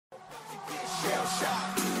shell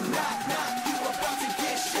shock. Knock, knock, you about to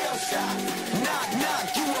get shell shocked. Knock,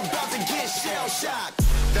 knock, you about to get shell shocked.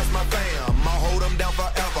 That's my fam, I'll hold them down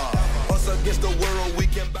forever. Us against the world, we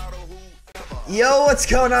can battle whoever. Yo, what's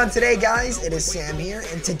going on today, guys? It is Sam here,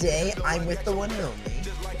 and today I'm with the one and only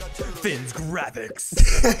Finn's Graphics.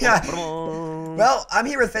 Well, I'm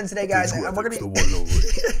here with Finn today, guys, and we're gonna be.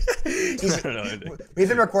 We've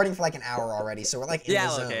been recording for like an hour already, so we're like in the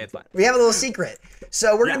zone. Okay, it's fine. We have a little secret,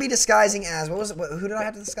 so we're gonna be disguising as who did I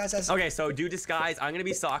have to disguise as? Okay, so do disguise. I'm gonna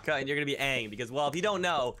be Sokka, and you're gonna be Aang, because if you don't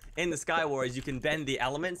know, in the Skywars you can bend the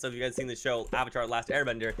elements. So if you guys seen the show Avatar: Last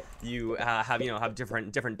Airbender, you have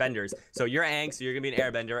different benders. So you're Aang, so you're gonna be an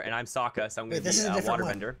Airbender, and I'm Sokka, so I'm gonna be a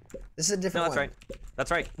waterbender. This is a different one. That's right.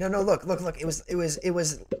 That's right. No, look. It was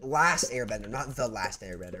Last Airbender, not The Last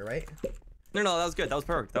Airbender, right? No, that was good. That was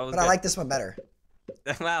perfect. That was. But I like this one better.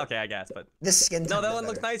 Well, okay, I guess, but this skin. No, that one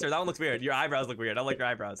looks nicer. That one looks weird. Your eyebrows look weird. I like your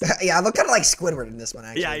eyebrows. Yeah, I look kind of like Squidward in this one,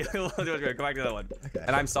 actually. Yeah, you look weird. Go back to that one. Okay.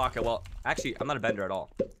 And I'm Sokka. Well, actually, I'm not a bender at all.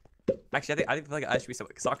 Actually, I think I should be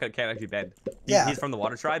Sokka can't actually bend. He's from the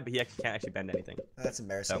Water Tribe, but he actually can't actually bend anything. That's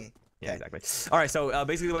embarrassing. So, yeah, exactly. All right, so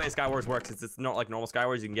basically the way Skywars works is it's not like normal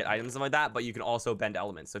Skywars. You can get items and stuff like that, but you can also bend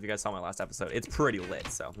elements. So if you guys saw my last episode, it's pretty lit.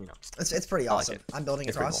 So you know, it's pretty awesome. Like I'm building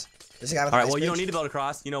across. Cool. There's a guy with all an right, ice well bridge. you don't need to build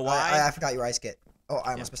across. You know why? I forgot your ice kit. Oh,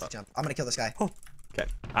 I'm not supposed to jump. I'm gonna kill this guy. Oh, okay.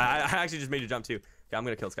 I actually just made you jump too. Okay, I'm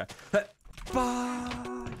gonna kill this guy.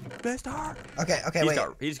 Bye, Mister. Okay, wait.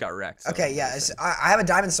 He just got wrecked. So okay, yeah. I have a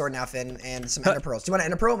diamond sword now, Finn, and some ender pearls. Do you want an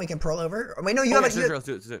ender pearl? We can pearl over. Wait, no, you have you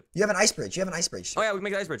have an ice bridge. You have an ice bridge. Oh yeah, we can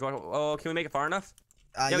make an ice bridge. Oh, can we make it far enough?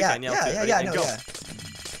 Yeah.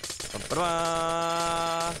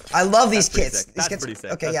 I love these kits. That's pretty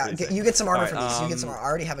sick. Okay, yeah. You get some armor for these. You get some. I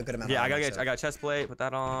already have a good amount. Yeah, I got chest plate. Put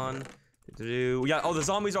that on. Yeah. Oh, the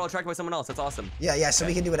zombies are all attracted by someone else. That's awesome. Yeah. So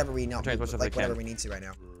we can do whatever we know. Like whatever we need to right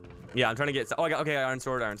now. Yeah, I'm trying to get. Oh, I got iron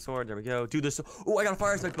sword. There we go. Do this. Oh, I got a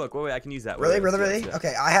fire spec book. Wait, I can use that. Really?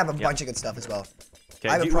 Okay, I have a bunch of good stuff as well.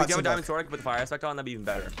 Okay. Do you have a diamond sword? I can put the fire spec on. That'd be even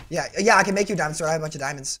better. Yeah. I can make you a diamond sword. I have a bunch of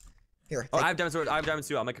diamonds. Here. Oh, I have diamond sword. I have diamonds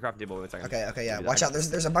too. I'll make a crafting table in a second. Okay, yeah. Watch out.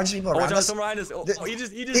 There's a bunch of people around us. Someone behind us. Oh, he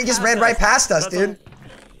just ran right past us, dude.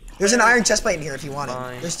 There's an iron chest plate in here if you want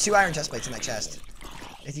it. There's 2 iron chest plates in that chest.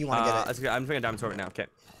 If you want to get it. I'm making a diamond sword right now. Okay.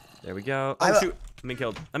 There we go. Oh shoot. I'm being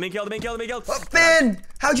killed. Oh, Finn!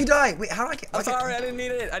 How'd you die? Wait, how did I get? I'm sorry, I didn't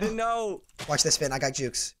need it. I didn't know. Watch this, Finn. I got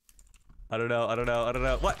jukes. I don't know.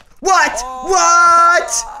 What? What? Oh,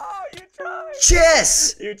 What? You tried.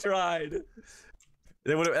 Chiss! You tried.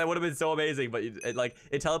 That would have been so amazing, but it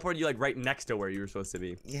teleported you like right next to where you were supposed to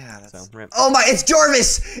be. Yeah, that's. So, oh my! It's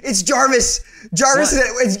Jarvis! It's Jarvis! Jarvis!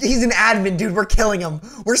 He's an admin, dude. We're killing him.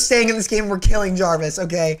 We're staying in this game. We're killing Jarvis.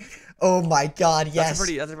 Okay. Oh my God! Yes.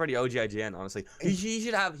 That's a pretty OG IGN, honestly. He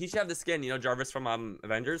should have the skin. You know, Jarvis from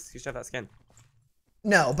Avengers. He should have that skin.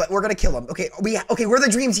 No, but we're gonna kill him. Okay. We're the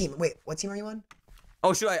dream team. Wait, what team are you on?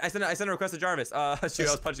 Oh shoot! I sent a request to Jarvis. Shoot! I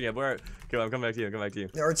was punching him. Where? Okay, I'm coming back to you.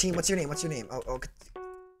 Our team. What's your name? Oh.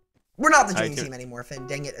 We're not the dream team anymore, Finn.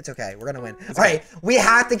 Dang it. It's okay. We're gonna win. All right. We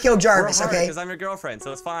have to kill Jarvis, okay? Because I'm your girlfriend,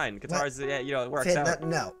 so it's fine. Guitars, yeah, it works Finn, out.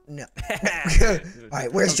 No. All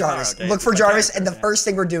right. Where's Jarvis? Okay. Look for Jarvis, and the first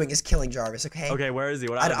thing we're doing is killing Jarvis, okay? Okay. Where is he?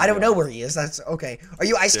 I don't know where he is. That's okay. Are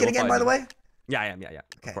you Ice Kid again, by the way? Yeah, I am. Yeah.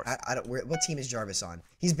 Okay. I don't. What team is Jarvis on?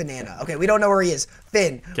 He's Banana. Okay. We don't know where he is.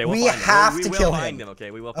 Finn. Okay, we have to kill him. Okay.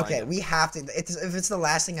 We will find him. Okay. We have to. If it's the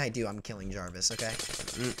last thing I do, I'm killing Jarvis. Okay.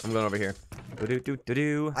 I'm going over here. I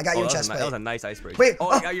got your chest plate. That was a nice ice bridge. Wait.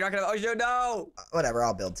 Oh, you're not gonna. Oh no. Whatever.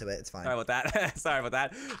 I'll build to it. It's fine. Sorry about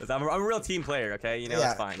that. I'm a real team player. Okay. You know,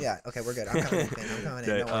 it's fine. Yeah. Okay. We're good. I'm coming in. Finn. I'm coming in.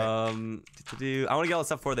 Don't worry. I want to get all the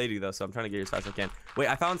stuff before they do though, so I'm trying to get here as fast as I can. Wait,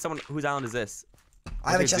 I found someone. Whose island is this?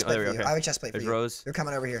 I have a chest plate for you. I have a chest plate for you. Rose. You're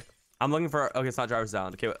coming over here. I'm looking for. Okay, it's not Jarvis'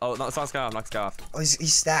 island. Okay. Oh no, it's not Sky off. Knock Sky off. Oh,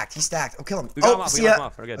 he's stacked. Oh, kill him. We got him off. We got him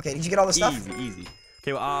off. We're good. Okay. Did you get all the stuff? Easy.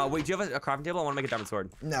 Okay. Wait. Do you have a crafting table? I want to make a diamond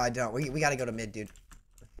sword. No, I don't. We gotta go to mid, dude.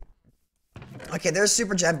 Okay, there's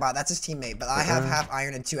Super Genbot. That's his teammate, but I have half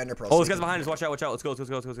iron and 2 ender pearls. Oh, this guy's behind us. Watch out. Let's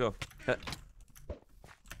go.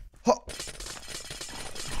 Oh.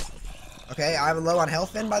 Okay, I'm low on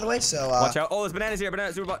health, Finn, by the way, so watch out. Oh, there's bananas here.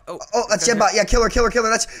 Super. Oh, that's Genbot. Yeah, kill her.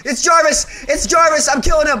 It's Jarvis. It's Jarvis. I'm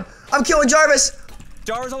killing him. I'm killing Jarvis.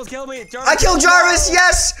 Jarvis almost killed me. I killed Jarvis.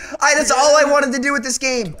 Yes. That's all I wanted to do with this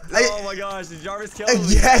game. Oh my gosh, did Jarvis kill me?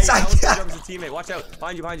 Yes, I did. Jarvis' teammate. Watch out.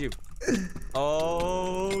 Behind you.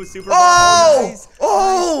 Oh, super. Nice.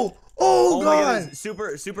 Oh God. God.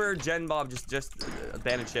 Super Gen Bob just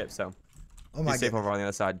abandoned ship. So. Oh my God. Safe over on the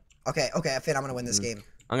other side. Okay, Finn, I'm gonna win this game.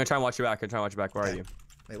 I'm gonna try and watch you back. Where are you?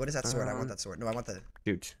 Wait, what is that sword? I want that sword. No, I want the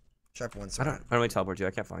huge sharp one sword. I don't really teleport you.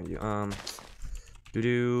 I can't find you.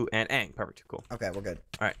 Doo-doo, and Aang. Perfect. Cool. Okay, we're good.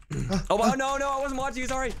 All right. Oh, no, I wasn't watching you.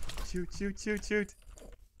 Sorry. Shoot.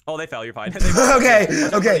 Oh, they fell. You're fine. They fell. Okay.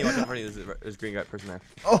 Watch out in front of you. There's a green guy person there.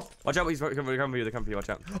 Oh. Watch out. He's coming for you. They're coming for you. Watch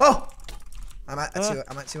out. Oh. I'm at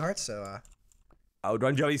 2 hearts, so. Oh,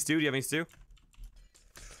 run Joey stew. Do you have any stew?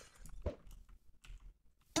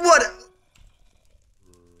 What?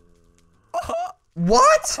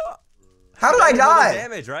 What? How did I die?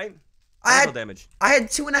 Damage, right? I had damage. I had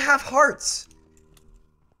 2.5 hearts.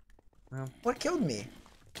 Well, What killed me?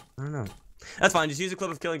 I don't know. That's fine. Just use a clip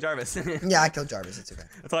of killing Jarvis. Yeah, I killed Jarvis. It's okay.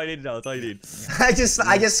 That's all you need to know. That's all you need. I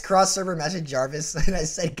just cross server messaged Jarvis and I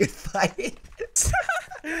said good fight.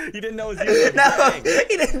 He didn't know it was you. No, he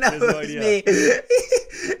didn't know He has it no was idea. me.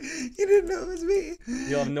 He didn't know it was me.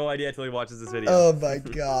 You'll have no idea until he watches this video. Oh my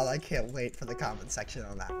god, I can't wait for the comment section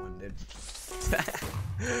on that one, dude.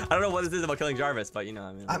 I don't know what this is about killing Jarvis, but you know,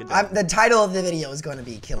 I mean. The title of the video is going to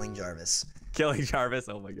be Killing Jarvis. Killing Jarvis.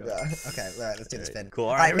 Oh my god. Okay, all right, let's do the spin. Cool.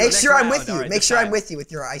 All right, make sure I'm with you. Make sure I'm with you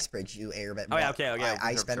with your ice bridge, you airbender. Oh yeah, okay.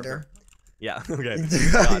 Ice bender. Yeah. Okay. I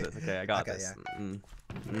got this. Okay, I got this. Yeah.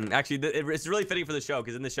 Actually, it's really fitting for the show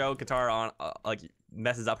because in the show, Katara like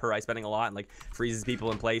messes up her ice bending a lot and like freezes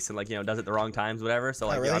people in place and like does it the wrong times, whatever. So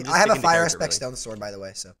like, Oh, really? I'm just I have a sticking to fire character, aspect really. stone sword, by the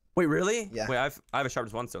way. So. Wait, really? Yeah. Wait, I have a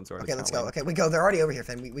sharpest one stone sword. Okay, let's go. Okay, we go. They're already over here,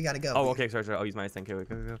 Finn. We gotta go. Oh, okay. Sorry. I'll use my ice thing. Okay,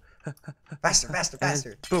 go.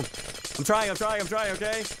 Faster. Boom. I'm trying.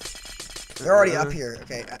 Okay. They're already up here.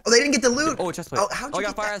 Okay. Oh, they didn't get the loot. Oh, chest plate. Oh, how'd you I got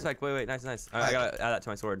get fire that? aspect. Wait. Nice. I gotta add that to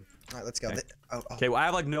my sword. All right, let's go. Okay. Oh. Okay, well, I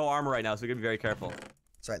have like no armor right now, so we gotta be very careful.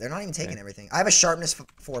 Sorry, they're not even taking everything. I have a sharpness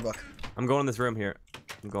 4 book. I'm going in this room here.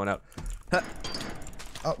 I'm going out.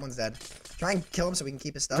 Oh, one's dead. Try and kill him so we can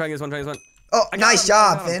keep his stuff. Trying this one. Oh, I got nice him,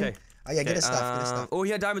 job, I got him, Finn. okay. Oh yeah, get his stuff. Oh,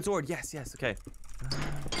 he had diamond sword. Yes. Okay.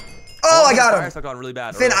 Oh, I got Fire him. aspect on really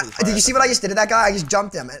bad. Finn, did you see what I just did to that guy? I just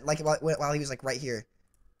jumped him like while he was like right here.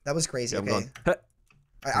 That was crazy. Yeah, Okay.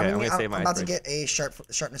 I'm gonna save my I'm about to ice get a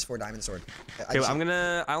sharpness 4 diamond sword. Okay,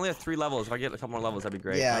 I only have 3 levels. If I get a couple more levels, that'd be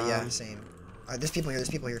great. Yeah, same. There's people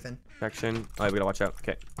here, Finn. Section. Oh, we gotta watch out.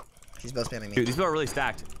 Okay. She's both spamming me. Dude, these people are really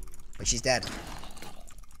stacked. Wait, she's dead.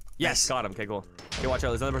 Yes, Nice. got him. Okay, cool. Okay, watch out.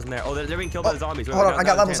 There's another person there. Oh, they're being killed by the zombies. Hold on, I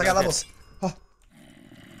got levels. Oh,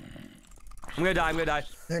 I'm gonna die.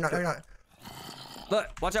 no, you're not. Look,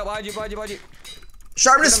 watch out. Behind you.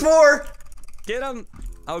 Sharpness 4. Get him.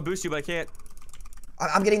 I would boost you, but I can't.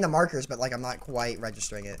 I'm getting the markers, but like I'm not quite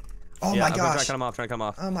registering it. Oh Yeah, my I'm trying gosh. to cut him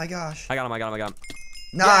off. Oh my gosh. I got him.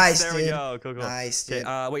 Nice, yes, there dude. we go. Cool. Nice, dude.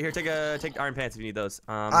 Okay, wait here. Take iron pants if you need those.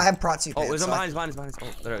 I have Prot 2 pants. Oh, there's so one behind us.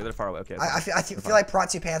 Oh, they're far away. Okay. I feel like Prot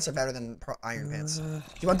 2 pants are better than Iron pants. Do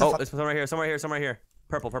you want the? Oh, there's someone right here.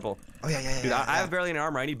 Purple. Oh yeah. Dude, I have barely any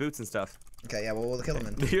armor. I need boots and stuff. Okay, yeah, well we'll kill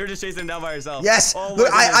them then. You're just chasing him down by yourself. Yes. Oh,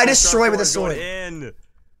 Look, my goodness, I this destroy with a sword sword. going in.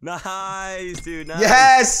 Nice, dude. Nice.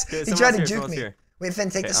 Yes. Okay, He tried to here, juke someone's me. here. Wait, Finn,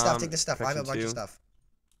 take Okay, the stuff. Take the stuff. I have a bunch of section stuff.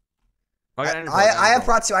 Oh, I have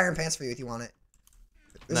Prot 2 Iron pants for you if you want it.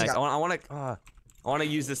 Nice. I want to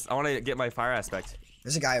use this. I want to get my fire aspect.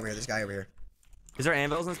 There's a guy over here. Is there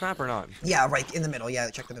anvils in this map or not? Yeah, right in the middle. Yeah,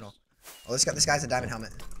 check the middle. Oh, this guy's a diamond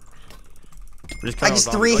helmet. I I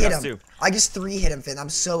just 3 hit him. I just 3 hit him, Finn. I'm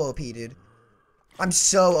so OP, dude. I'm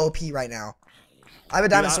so OP right now. I have a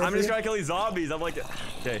diamond sword. I'm just trying to kill these zombies. I'm like,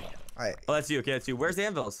 okay. All right. Oh, that's you. Okay, that's you. Where's the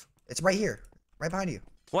anvils? It's right here, right behind you.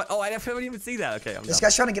 What? Oh, I didn't even see that. Okay, I'm This done.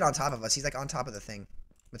 guy's trying to get on top of us. He's like on top of the thing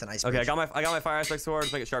with an ice Okay, bridge. I got my fire aspect sword.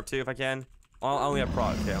 Let's make it sharp too if I can. I only have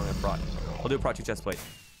prot. Okay, I only have prot. I'll do a prot 2 chest plate.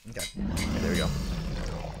 Okay. Okay, there we go.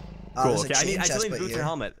 Cool. There's a Okay, chain I chest still need plate boots here. and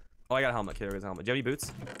helmet. Oh, I got a helmet. Okay, there goes a helmet. Do you have any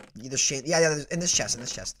boots? There's chain. Yeah, there's, in this chest.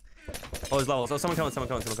 Oh, there's levels. Oh, someone coming.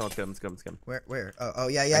 Let's get him. Where? Oh,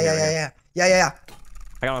 yeah. Right Yeah.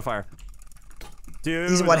 I got him on fire.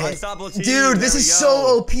 Dude, He's one hit. unstoppable team. Dude, this There is we so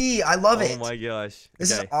go. OP. I love it. Oh my gosh.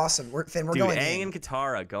 This Okay. is awesome. Finn, we're Dude, going Aang in. and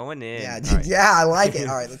Katara going in. Yeah, All right. yeah, I like it.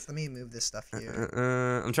 All right, let me move this stuff here.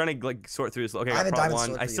 I'm trying to like sort through this. Okay, I have a prot diamond 1.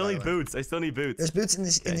 sword I for you, still by need the way. boots. There's boots in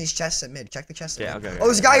Okay. these chests at mid. Check the chests at Yeah, mid. okay, Oh,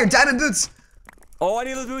 there's a guy here. Diamond boots. Oh, I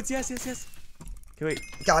need those boots. Yes. Okay, wait.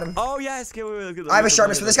 Got him. Oh yes. Okay, wait. Let's get I have a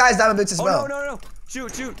sharpness for this guy has diamond boots as Oh well. no.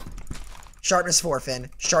 Shoot. Sharpness 4, Finn.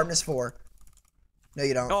 Sharpness 4. No,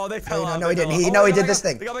 you don't. Oh, they fell off. No, he didn't. Oh, He did this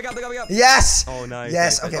thing. They got me up. Yes. Oh, nice.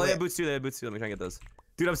 Yes. Nice. Okay. Oh, they wait. have boots too. Let me try and get those.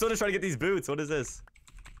 Dude, I'm still just trying to get these boots. What is this?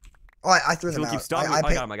 Oh, I threw them People keep out. stopping. I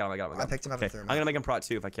got him. I picked him up Okay, and threw him I'm out. gonna make him prot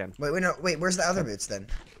 2 if I can. Wait. Where's the other boots then?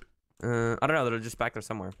 I don't know. They're just back there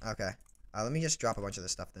somewhere. Okay. Let me just drop a bunch of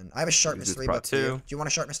this stuff then. I have a sharpness Boots 3 prot book. Do 2. you want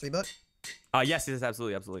a sharpness 3 book? Yes,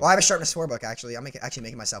 absolutely. Well, I have a sharpness 4 book actually. I'm actually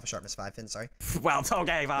making myself a sharpness 5, Finn. Sorry. Well, it's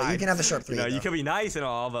okay, fine. But you can have the sharp 3. You know, you can be nice and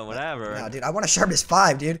all, but whatever. No, dude, I want a sharpness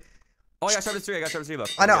 5, dude. Oh, I got Jarvis 3. I got Jarvis 3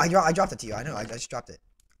 books. I know. I dropped it to you. I know. I just dropped it.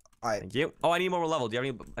 All right. Thank you. Oh, I need more level. Do you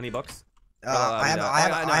have any books? I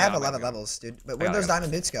have 11 levels, dude. But where'd those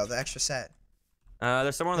diamond boots go? The extra set.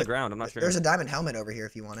 There's somewhere on the ground. I'm not sure. There's a diamond helmet over here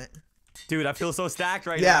if you want it. Dude, I feel so stacked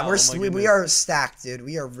right now. Yeah, we are stacked, dude.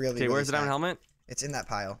 We are really. Okay, where's the diamond helmet? It's in that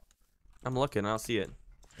pile. I'm looking. I don't see it.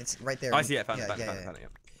 It's right there. Oh, I see it. Found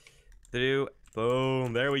it.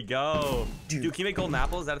 Boom. There we go. Dude, can you make golden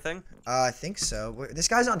apples? Is that a thing? I think so. This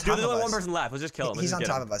guy's on top of us. There's only one person left. Let's just kill him. He's on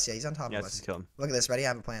top of us. Yeah, he's on top of us. Let's just kill him. Look at this. Ready? I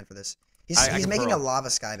have a plan for this. He's making a lava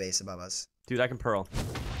sky base above us. Dude, I can pearl.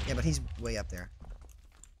 Yeah, but he's way up there.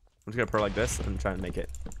 I'm just gonna pearl like this and try and make it.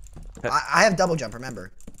 I have double jump.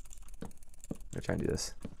 Remember. I'm gonna try and do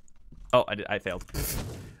this. Oh, I failed.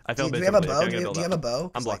 I failed. Do you have a bow? Do you have a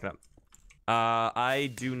bow? I'm blocking up.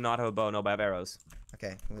 I do not have a bow. No, but I have arrows.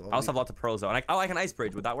 Okay. I also have lots of pearls though. And I can ice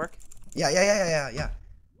bridge. Would that work? Yeah.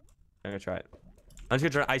 I'm gonna try it. I'm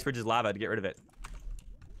just gonna try ice bridge's lava to get rid of it.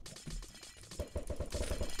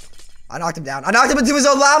 I knocked him down. I knocked him into his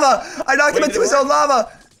own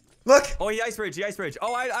lava. Look. Oh, he ice bridge.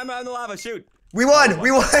 Oh, I'm on the lava. Shoot. We won.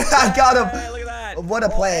 I got him. Hey, look at that. What a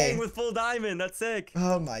play. With full diamond. That's sick.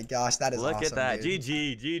 Oh my gosh, that is awesome. Look at that. Dude.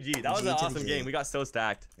 GG. That was an awesome game. We got so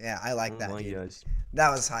stacked. Yeah, I like that. Oh my dude. gosh. That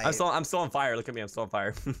was high. I'm still on fire. Look at me. I'm still on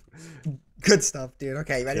fire. Good stuff, dude.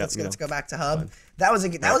 Okay, ready? Yeah, Let's go back to hub. That was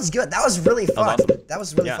good. That was really fun. That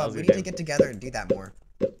was really fun. We need to get together and do that more.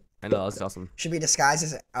 I know, that's awesome. Should we disguise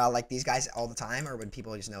as like these guys all the time, or would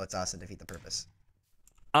people just know it's us and defeat the purpose?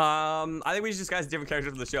 I think we should disguise different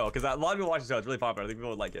characters from the show because a lot of people watch the show. It's really popular. I think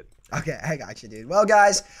people would like it. Okay, I got you, dude. Well,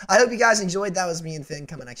 guys, I hope you guys enjoyed. That was me and Finn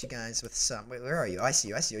coming at you guys with some. Wait, where are you? I see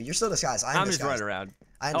you. You're still disguised. I'm just running around.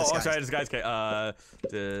 Sorry, disguise. Okay,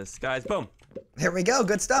 disguise. Boom. There we go.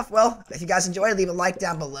 Good stuff. Well, if you guys enjoyed, leave a like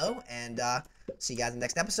down below, and see you guys in the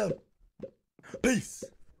next episode. Peace.